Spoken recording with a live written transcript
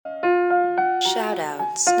Shout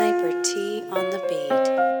out Sniper T on the beat.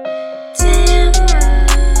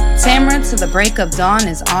 Tamara to the break of dawn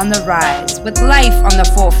is on the rise, with life on the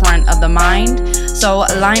forefront of the mind. So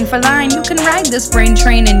line for line, you can ride this brain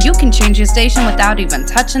train and you can change your station without even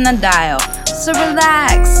touching the dial. So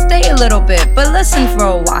relax, stay a little bit, but listen for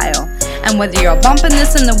a while. And whether you're bumping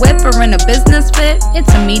this in the whip or in a business fit,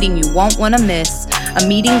 it's a meeting you won't want to miss. A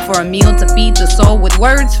meeting for a meal to feed the soul with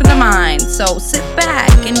words for the mind. So sit back,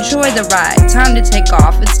 enjoy the ride. Time to take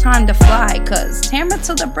off, it's time to fly. Cause Tamara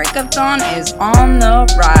till the break of dawn is on the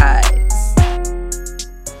rise.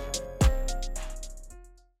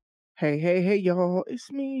 Hey, y'all.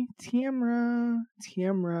 It's me, Tamara.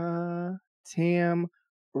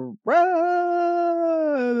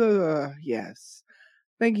 Yes.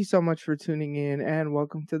 Thank you so much for tuning in and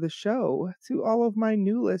welcome to the show. To all of my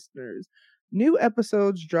new listeners, new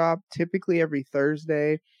episodes drop typically every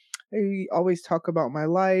Thursday. I always talk about my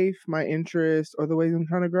life, my interests, or the ways I'm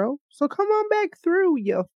trying to grow. So come on back through,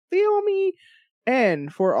 you feel me?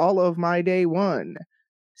 And for all of my day 1,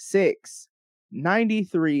 6,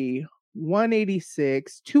 93,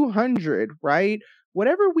 186, 200, right?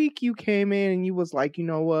 Whatever week you came in and you was like, you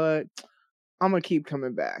know what? I'm gonna keep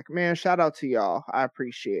coming back. Man, shout out to y'all. I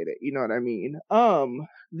appreciate it. You know what I mean?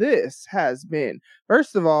 This has been,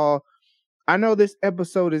 first of all, I know this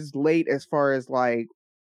episode is late as far as like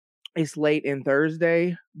it's late in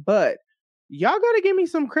Thursday, but y'all gotta give me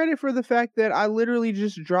some credit for the fact that I literally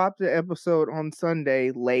just dropped the episode on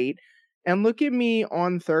Sunday late. And look at me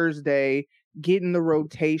on Thursday getting the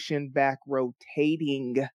rotation back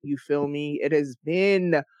rotating. You feel me? It has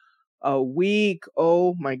been a week.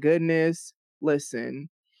 Oh my goodness. Listen.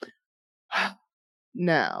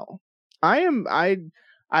 Now, I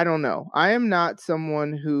don't know. I am not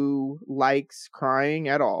someone who likes crying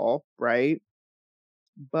at all, right?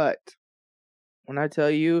 But when I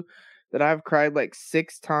tell you that I've cried like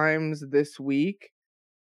 6 times this week,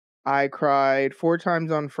 I cried 4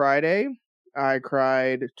 times on Friday, I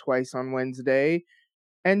cried twice on Wednesday,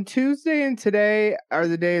 and Tuesday and today are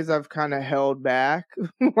the days I've kind of held back.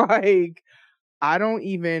 Like, I don't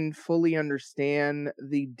even fully understand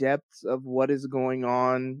the depths of what is going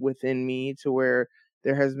on within me to where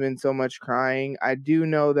there has been so much crying. I do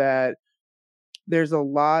know that there's a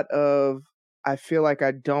lot of, I feel like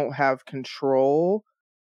I don't have control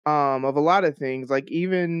of a lot of things, like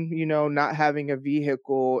even, not having a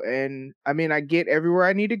vehicle. And I mean, I get everywhere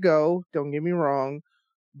I need to go, don't get me wrong,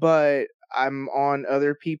 but I'm on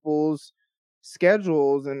other people's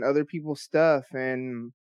schedules and other people's stuff.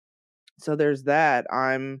 And so there's that.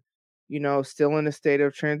 I'm, still in a state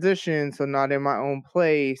of transition, so not in my own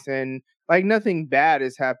place. And like nothing bad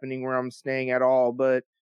is happening where I'm staying at all, but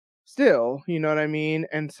still, you know what I mean?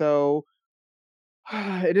 And so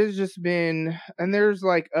it has just been, and there's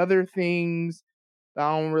like other things that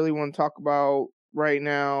I don't really want to talk about right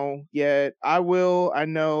now yet. I will, I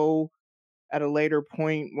know, at a later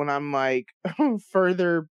point when I'm like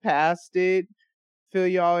further past it, fill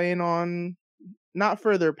y'all in on, not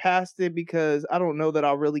further past it because I don't know that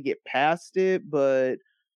I'll really get past it, but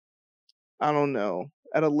I don't know.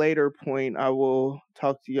 At a later point, I will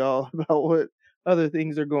talk to y'all about what other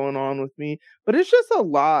things are going on with me. But it's just a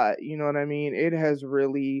lot, you know what I mean? It has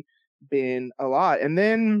really been a lot. And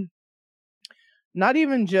then not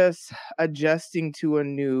even just adjusting to a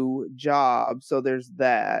new job. So there's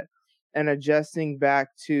that. And adjusting back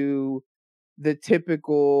to the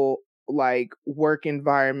typical like work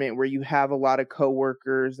environment where you have a lot of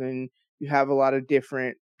coworkers and you have a lot of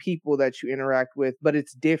different people that you interact with, but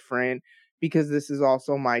it's different because this is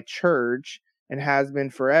also my church and has been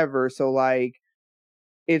forever. So like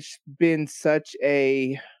it's been such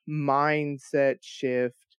a mindset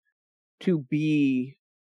shift to be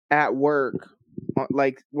at work.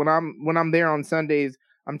 Like when I'm there on Sundays,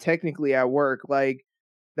 I'm technically at work. Like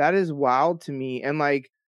that is wild to me. And like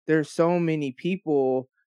there's so many people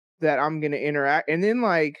that I'm going to interact, and then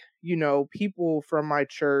like, people from my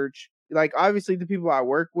church, like obviously the people I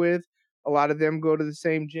work with, a lot of them go to the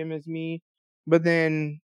same gym as me, but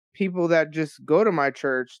then people that just go to my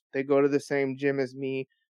church, they go to the same gym as me.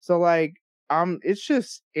 So like it's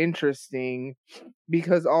just interesting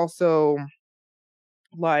because also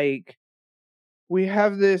like we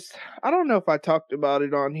have this, I don't know if I talked about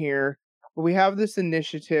it on here, but we have this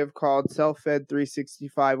initiative called Self-Fed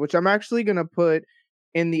 365, which I'm actually going to put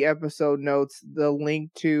in the episode notes the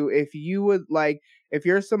link to, if you would like, if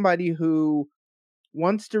you're somebody who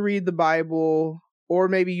wants to read the Bible, or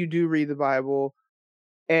maybe you do read the Bible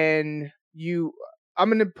and I'm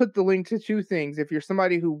going to put the link to 2 things. If you're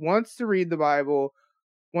somebody who wants to read the Bible,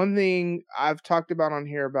 one thing I've talked about on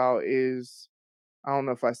here about is I don't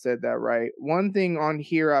know if I said that right. One thing on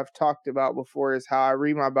here I've talked about before is how I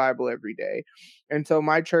read my Bible every day. And so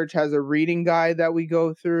my church has a reading guide that we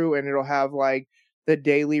go through, and it'll have like the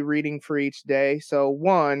daily reading for each day. So,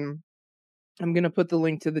 one, I'm going to put the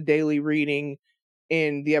link to the daily reading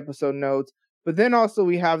in the episode notes. But then also,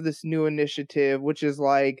 we have this new initiative, which is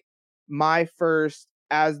like my first,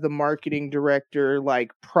 as the marketing director,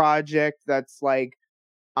 like project that's like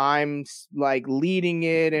I'm like leading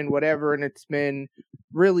it and whatever. And it's been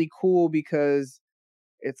really cool because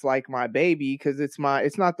it's like my baby, because it's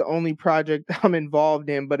not the only project I'm involved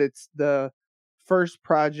in, but it's the first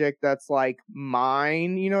project that's like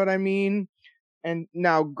mine, you know what I mean? And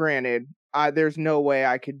now granted, there's no way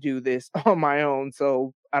I could do this on my own,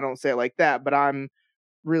 so I don't say it like that, but I'm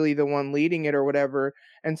really the one leading it or whatever.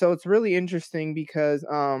 And so it's really interesting because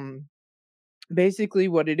basically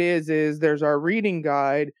what it is there's our reading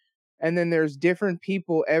guide, and then there's different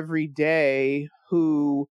people every day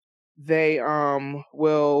who they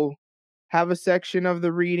will have a section of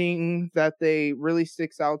the reading that they really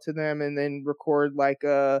sticks out to them, and then record like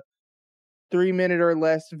a 3-minute or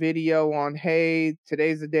less video on, hey,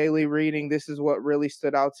 today's the daily reading, this is what really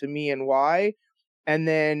stood out to me and why. And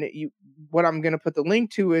then what I'm going to put the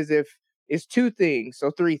link to is two things,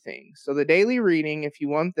 so three things. So the daily reading, if you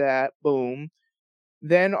want that, boom.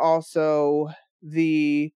 Then also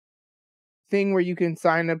the thing where you can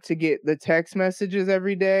sign up to get the text messages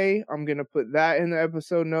every day. I'm going to put that in the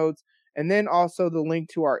episode notes. And then also the link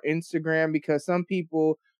to our Instagram, because some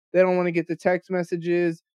people, they don't want to get the text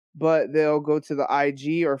messages, but they'll go to the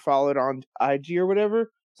IG or follow it on IG or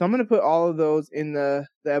whatever. So I'm going to put all of those in the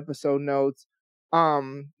episode notes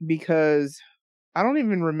because I don't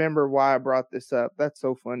even remember why I brought this up. That's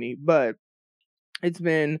so funny. But it's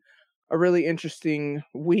been a really interesting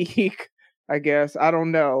week, I guess. I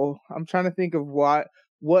don't know. I'm trying to think of what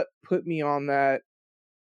put me on that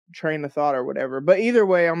train of thought or whatever. But either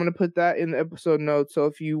way, I'm going to put that in the episode notes. So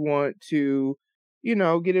if you want to,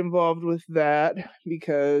 get involved with that,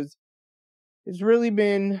 because it's really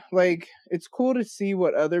been like, it's cool to see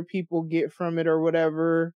what other people get from it or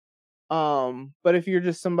whatever. But if you're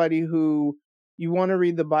just somebody who you want to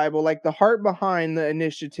read the Bible, like the heart behind the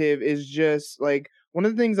initiative is just like, one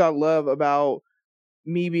of the things I love about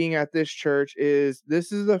me being at this church is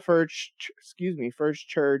this is the first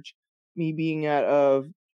church me being at of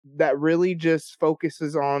that really just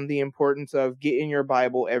focuses on the importance of getting your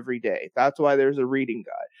Bible every day. That's why there's a reading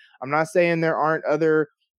guide. I'm not saying there aren't other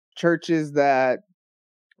churches that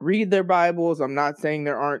read their Bibles. I'm not saying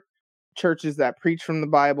there aren't churches that preach from the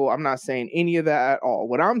Bible. I'm not saying any of that at all.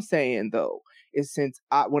 What I'm saying though is,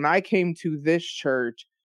 when I came to this church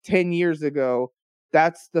 10 years ago,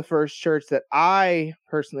 that's the first church that I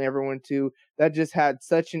personally ever went to that just had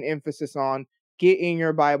such an emphasis on get in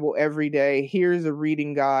your Bible every day. Here's a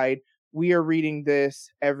reading guide. We are reading this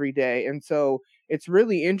every day. And so it's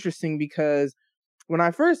really interesting because when I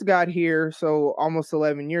first got here, so almost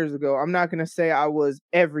 11 years ago, I'm not going to say I was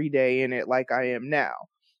every day in it like I am now.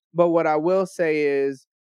 But what I will say is,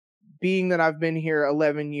 being that I've been here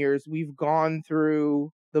 11 years, we've gone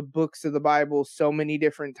through the books of the Bible so many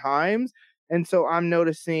different times. And so I'm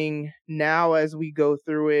noticing now as we go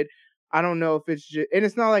through it, I don't know if it's just, and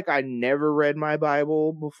it's not like I never read my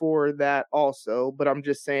Bible before that also, but I'm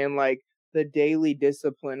just saying like the daily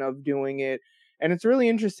discipline of doing it. And it's really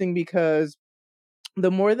interesting because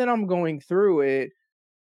the more that I'm going through it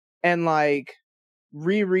and like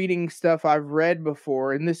rereading stuff I've read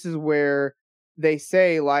before, and this is where they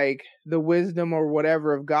say like the wisdom or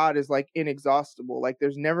whatever of God is like inexhaustible. Like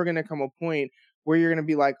there's never going to come a point where you're going to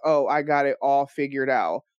be like, oh, I got it all figured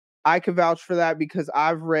out. I could vouch for that because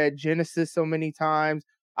I've read Genesis so many times.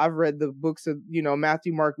 I've read the books of,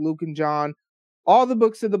 Matthew, Mark, Luke, and John, all the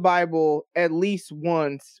books of the Bible at least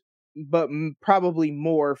once, but probably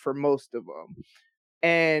more for most of them.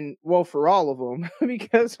 And well, for all of them,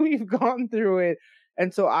 because we've gone through it.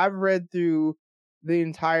 And so I've read through the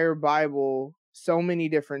entire Bible so many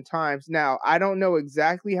different times. Now, I don't know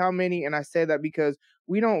exactly how many, and I say that because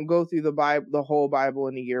we don't go through the whole Bible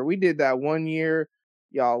in a year. We did that one year.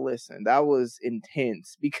 Y'all listen, that was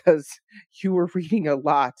intense because you were reading a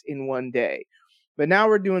lot in one day. But now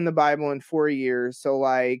we're doing the Bible in 4 years. So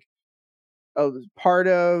like part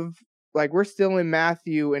of, like, we're still in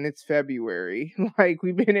Matthew and it's February. Like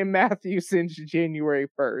we've been in Matthew since January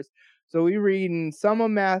 1st. So we reading some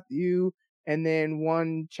of Matthew and then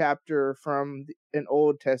one chapter from an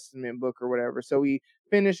Old Testament book or whatever. So we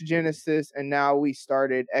finished Genesis and now we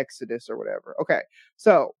started Exodus or whatever. Okay.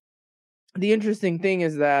 So the interesting thing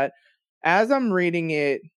is that as I'm reading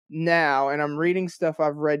it now and I'm reading stuff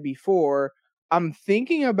I've read before, I'm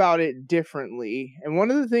thinking about it differently. And one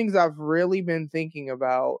of the things I've really been thinking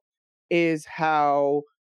about is how,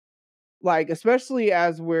 like, especially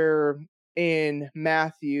as we're in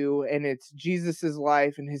Matthew and it's Jesus's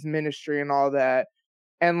life and his ministry and all that,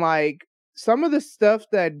 and like some of the stuff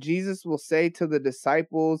that Jesus will say to the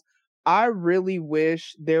disciples, I really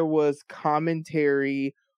wish there was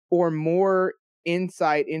commentary or more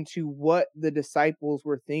insight into what the disciples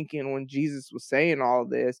were thinking when Jesus was saying all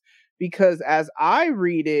this. Because as I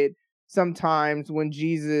read it, sometimes when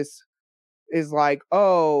Jesus is like,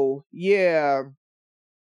 oh, yeah,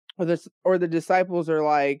 or the disciples are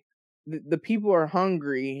like, the people are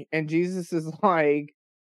hungry, and Jesus is like,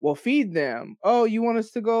 well, feed them. Oh, you want us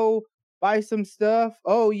to go buy some stuff?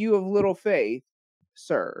 Oh, you have little faith,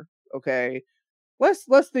 sir. Okay,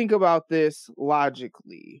 let's think about this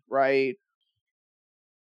logically, right?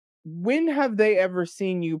 When have they ever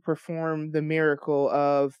seen you perform the miracle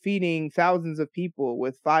of feeding thousands of people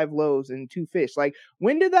with 5 loaves and 2 fish? Like,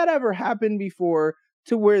 when did that ever happen before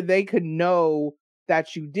to where they could know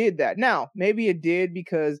that you did that? Now, maybe it did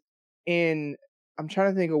because in I'm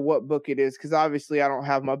trying to think of what book it is, because obviously I don't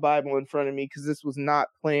have my Bible in front of me because this was not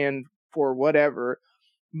planned for whatever.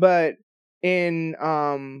 But in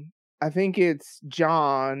I think it's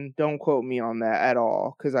John, don't quote me on that at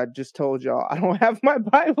all, because I just told y'all I don't have my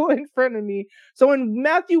Bible in front of me. So in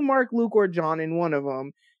Matthew, Mark, Luke, or John, in one of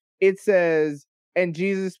them, it says, and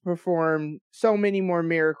Jesus performed so many more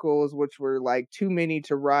miracles, which were like too many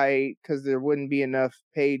to write because there wouldn't be enough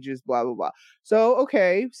pages, blah, blah, blah. So,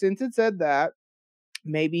 okay, since it said that,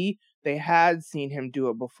 maybe they had seen him do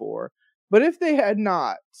it before. But if they had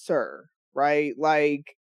not, sir, right?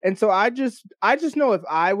 Like, and so I just know if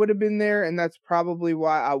I would have been there, and that's probably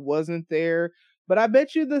why I wasn't there. But I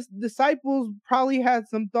bet you the disciples probably had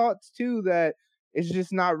some thoughts too that it's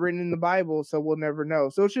just not written in the Bible, so we'll never know.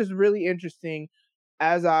 So it's just really interesting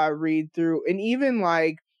as I read through, and even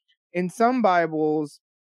like in some Bibles,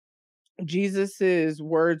 Jesus's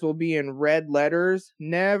words will be in red letters.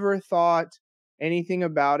 Never thought anything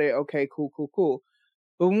about it. Okay, cool, cool, cool.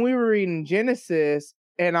 But when we were reading Genesis,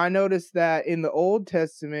 and I noticed that in the Old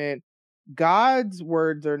Testament, God's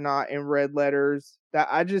words are not in red letters. That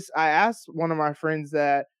I asked one of my friends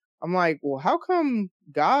that, I'm like, well, how come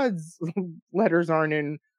God's letters aren't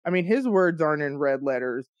in, I mean, his words aren't in red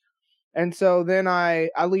letters? And so then I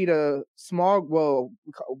lead a small, well,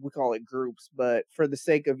 we call it groups, but for the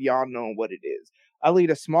sake of y'all knowing what it is, I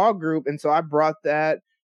lead a small group. And so I brought that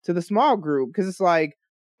to the small group because it's like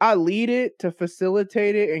I lead it to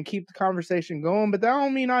facilitate it and keep the conversation going, but that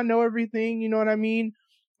don't mean I know everything, you know what I mean?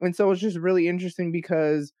 And so it's just really interesting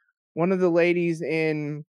because one of the ladies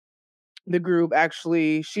in the group,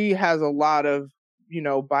 actually, she has a lot of,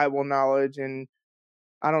 Bible knowledge, and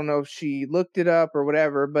I don't know if she looked it up or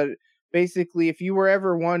whatever, but basically, if you were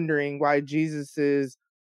ever wondering why Jesus's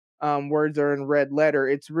words are in red letter,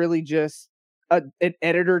 it's really just an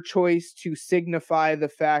editor choice to signify the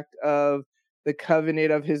fact of the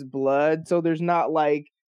covenant of his blood. So there's not like,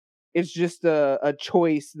 it's just a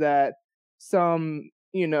choice that some,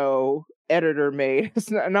 editor made.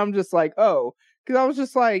 And I'm just like, oh, because I was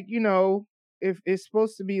just like, if it's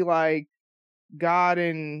supposed to be like God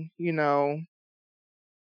and,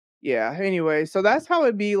 yeah, anyway, so that's how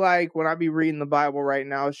it'd be like when I be reading the Bible right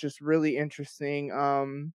now. It's just really interesting.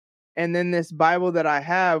 And then this Bible that I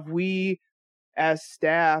have, we as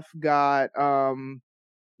staff got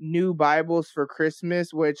new Bibles for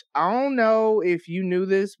Christmas, which I don't know if you knew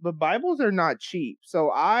this, but Bibles are not cheap.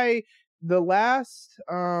 So the last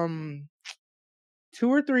 2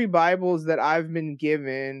 or 3 Bibles that I've been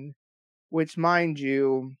given, which mind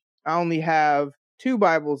you, I only have 2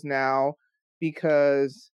 Bibles now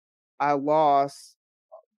because I lost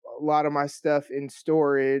a lot of my stuff in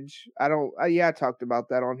storage. Yeah, I talked about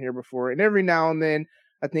that on here before. And every now and then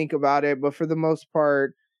I think about it, but for the most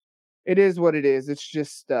part, it is what it is. It's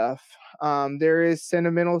just stuff. There is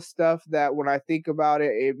sentimental stuff that when I think about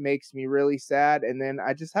it, it makes me really sad. And then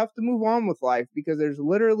I just have to move on with life because there's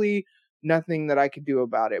literally nothing that I could do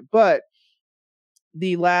about it. But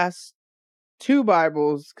the last 2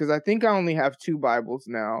 Bibles, because I think I only have 2 Bibles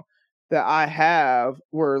now that I have,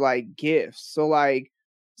 were like gifts. So like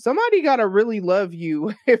somebody gotta really love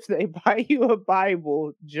you if they buy you a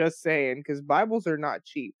Bible, just saying, because Bibles are not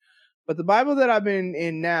cheap. But the Bible that I've been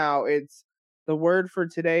in now, it's the Word for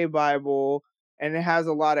Today Bible, and it has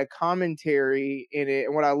a lot of commentary in it.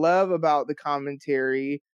 And what I love about the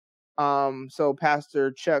commentary, so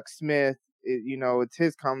Pastor Chuck Smith, it's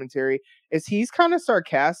his commentary, is he's kind of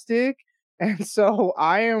sarcastic. And so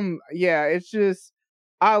it's just,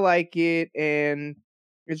 I like it. And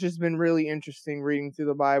it's just been really interesting reading through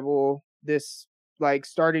the Bible this like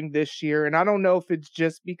starting this year. And I don't know if it's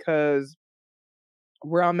just because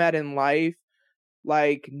where I'm at in life,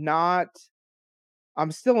 like not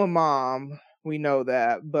I'm still a mom, we know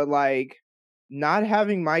that, but like not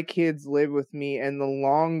having my kids live with me and the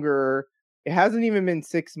longer it hasn't even been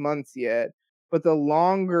 6 months yet, but the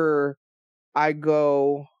longer I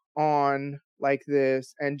go on like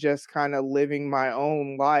this and just kind of living my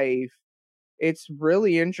own life, it's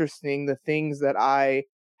really interesting the things that I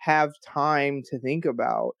have time to think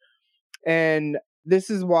about. And this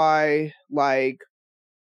is why, like,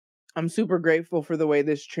 I'm super grateful for the way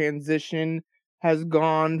this transition has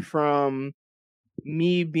gone from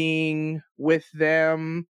me being with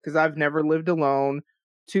them, because I've never lived alone,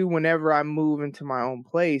 to whenever I move into my own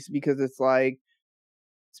place, because it's like,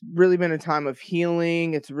 it's really been a time of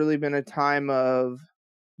healing. It's really been a time of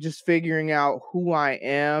just figuring out who I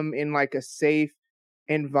am in like a safe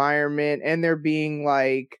environment, and there being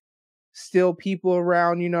like still people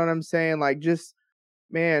around, you know what I'm saying? Like, just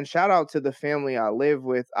man, shout out to the family I live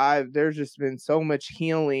with. There's just been so much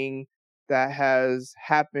healing that has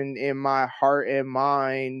happened in my heart and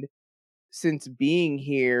mind since being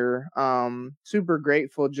here. Super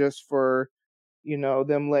grateful just for,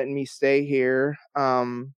 them letting me stay here.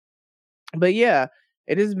 But yeah,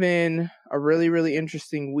 it has been a really, really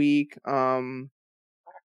interesting week.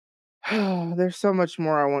 There's so much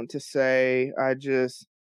more I want to say.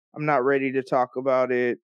 I'm not ready to talk about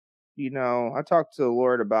it. I talk to the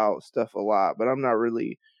Lord about stuff a lot, but I'm not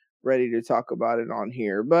really ready to talk about it on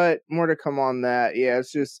here. But more to come on that. Yeah,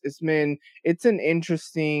 it's an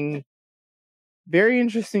interesting, very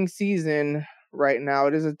interesting season right now.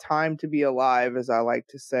 It is a time to be alive, as I like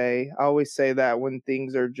to say. I always say that when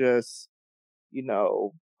things are just, I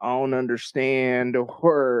don't understand,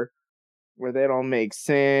 or where they don't make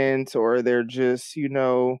sense, or they're just,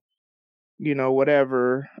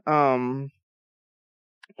 whatever.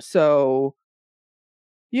 So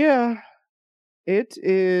yeah, it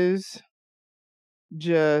is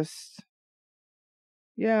just,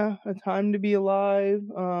 yeah, a time to be alive.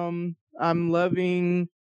 I'm loving,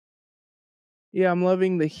 yeah, I'm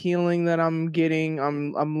loving the healing that I'm getting.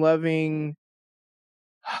 I'm loving,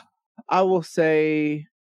 I will say,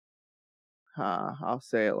 I'll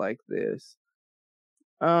say it like this.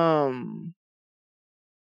 Um,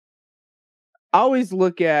 I always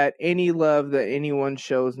look at any love that anyone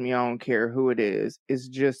shows me, I don't care who it is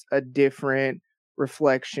just a different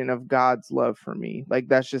reflection of God's love for me. Like,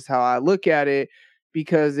 that's just how I look at it,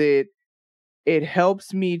 because it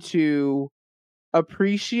helps me to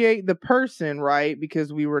appreciate the person, right?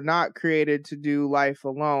 Because we were not created to do life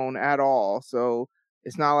alone at all. So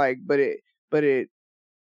it's not like, but it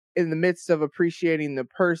in the midst of appreciating the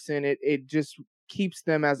person, it just keeps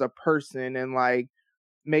them as a person, and like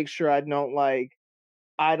make sure I don't like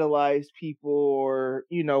idolize people, or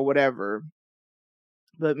whatever.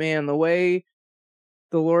 But man, the way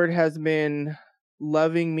the Lord has been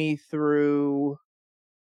loving me through,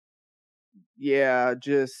 yeah,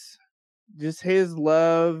 just his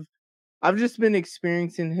love. I've just been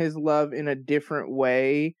experiencing his love in a different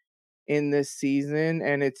way in this season,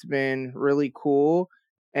 and it's been really cool,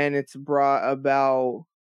 and it's brought about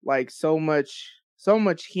like so much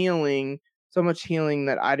healing, so much healing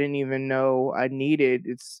that I didn't even know I needed.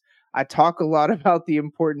 I talk a lot about the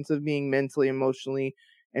importance of being mentally, emotionally,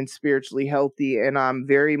 and spiritually healthy, and I'm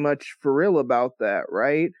very much for real about that,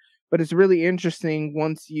 right? But it's really interesting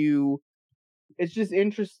it's just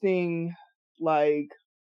interesting, like,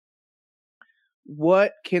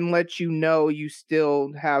 what can let you know you still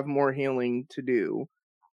have more healing to do.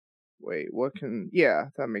 Wait, what can, yeah,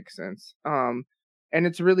 that makes sense. And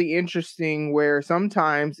it's really interesting where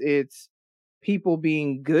sometimes it's people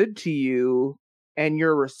being good to you, and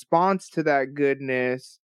your response to that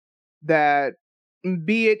goodness, that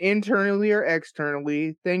be it internally or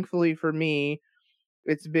externally. Thankfully for me,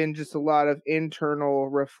 it's been just a lot of internal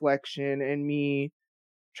reflection and me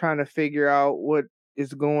trying to figure out what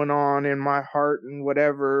is going on in my heart and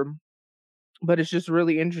whatever. But it's just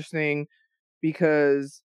really interesting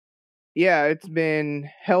because, yeah, it's been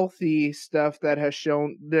healthy stuff that has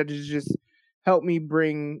just helped me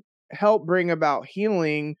help bring about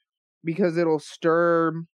healing, because it'll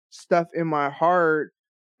stir stuff in my heart,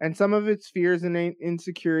 and some of it's fears and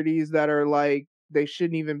insecurities that are like they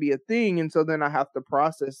shouldn't even be a thing, and so then I have to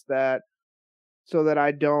process that so that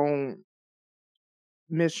I don't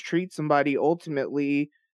mistreat somebody ultimately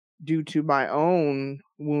due to my own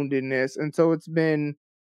woundedness. And so it's been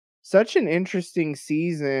such an interesting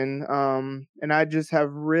season, and I just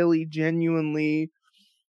have really genuinely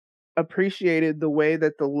appreciated the way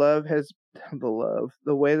that the way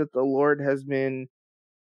that the Lord has been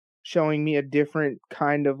showing me a different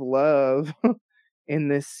kind of love in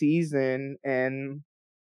this season. And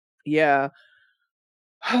yeah,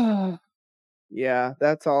 yeah,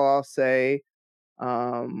 that's all I'll say.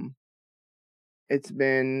 Um, it's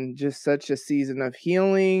been just such a season of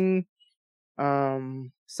healing,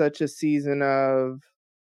 such a season of,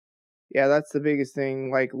 yeah, that's the biggest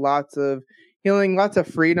thing. Like lots of healing, lots of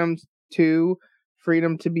freedom too,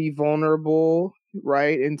 freedom to be vulnerable,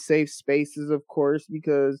 right? In safe spaces, of course,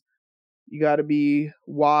 because you got to be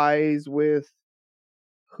wise with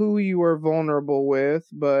who you are vulnerable with.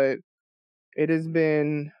 But it has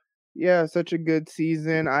been, yeah, such a good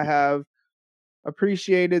season. I have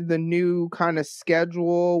appreciated the new kind of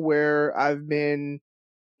schedule where I've been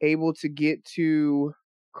able to get to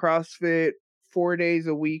CrossFit 4 days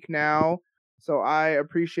a week now. So I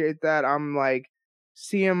appreciate that. I'm like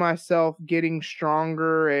seeing myself getting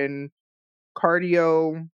stronger, and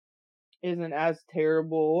cardio isn't as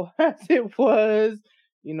terrible as it was.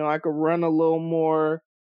 You know, I could run a little more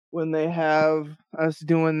when they have us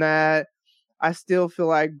doing that. I still feel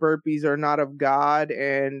like burpees are not of God,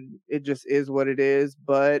 and it just is what it is.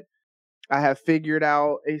 But I have figured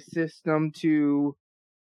out a system to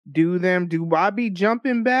do them. Do I be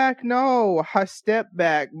jumping back? No, I step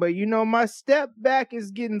back. But you know, my step back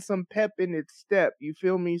is getting some pep in its step. You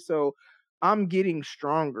feel me? So I'm getting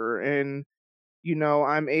stronger, and you know,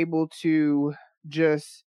 I'm able to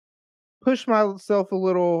just push myself a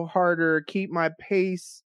little harder, keep my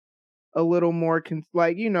pace a little more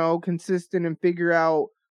consistent, and figure out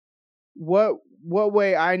what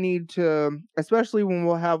way I need to, especially when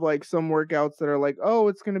we'll have like some workouts that are like, oh,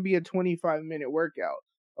 it's going to be a 25-minute workout.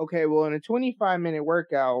 Okay, well, in a 25-minute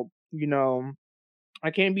workout, you know,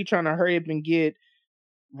 I can't be trying to hurry up and get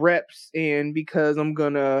reps in because I'm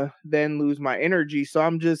going to then lose my energy. So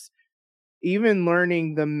I'm just even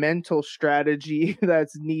learning the mental strategy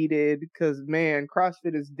that's needed, because man,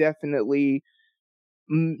 CrossFit is definitely,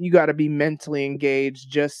 you got to be mentally engaged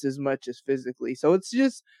just as much as physically. So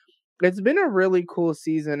it's been a really cool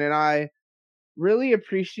season, and I really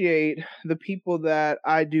appreciate the people that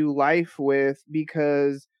I do life with,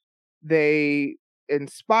 because they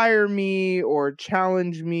inspire me or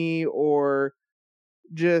challenge me, or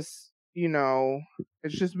just, you know,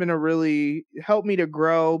 it's just been a really helped me to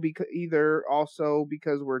grow, because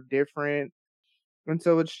because we're different. And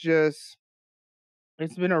so it's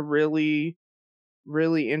been a really,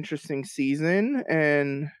 really interesting season,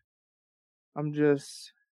 and I'm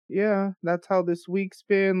just, yeah, that's how this week's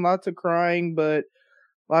been. Lots of crying, but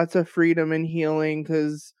lots of freedom and healing,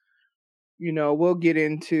 because, you know, we'll get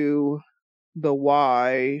into the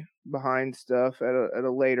why behind stuff at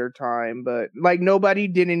a later time. But like, nobody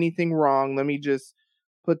did anything wrong. Let me just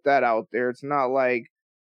put that out there. It's not like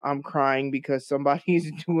I'm crying because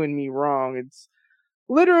somebody's doing me wrong. It's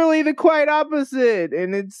literally the quite opposite.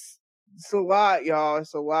 And it's a lot, y'all.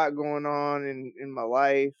 It's a lot going on in my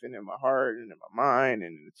life and in my heart and in my mind,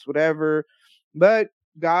 and it's whatever. But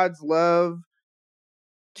God's love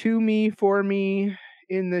to me, for me,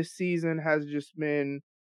 in this season has just been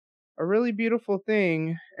a really beautiful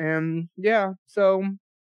thing. And yeah, so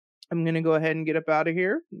I'm going to go ahead and get up out of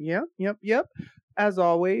here. Yep. As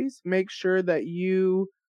always, make sure that you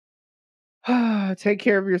take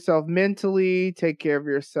care of yourself mentally, take care of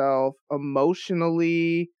yourself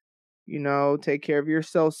emotionally, you know, take care of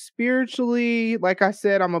yourself spiritually. Like I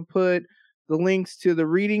said, I'm going to put the links to the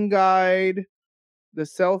reading guide, the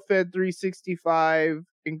Self-Fed 365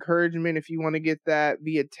 encouragement, if you want to get that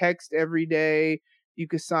via text every day. You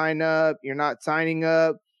could sign up. You're not signing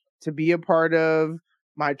up to be a part of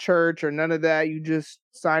my church or none of that. You just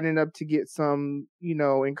signing up to get some, you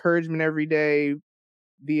know, encouragement every day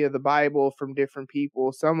via the Bible from different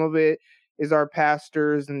people. Some of it is our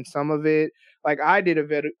pastors, and some of it, like I did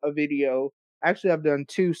a video. Actually, I've done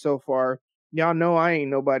 2 so far. Y'all know I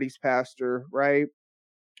ain't nobody's pastor, right?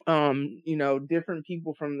 You know, different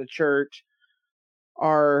people from the church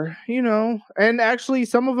are, you know, and actually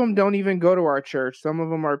some of them don't even go to our church. Some of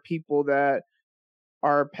them are people that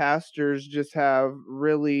our pastors just have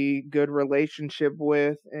really good relationship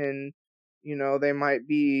with, and you know, they might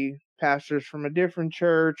be pastors from a different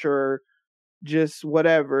church or just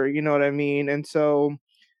whatever, you know what I mean? And so,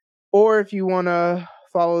 or if you want to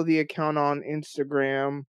follow the account on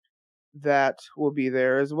Instagram, that will be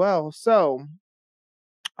there as well. So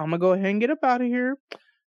I'm gonna go ahead and get up out of here.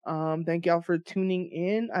 Thank y'all for tuning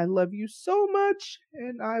in. I love you so much,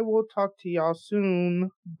 and I will talk to y'all soon.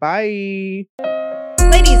 Bye.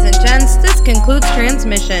 Ladies and gents, this concludes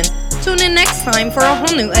transmission. Tune in next time for a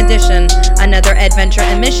whole new edition. Another adventure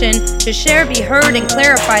and mission to share, be heard, and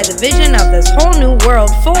clarify the vision of this whole new world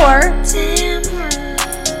for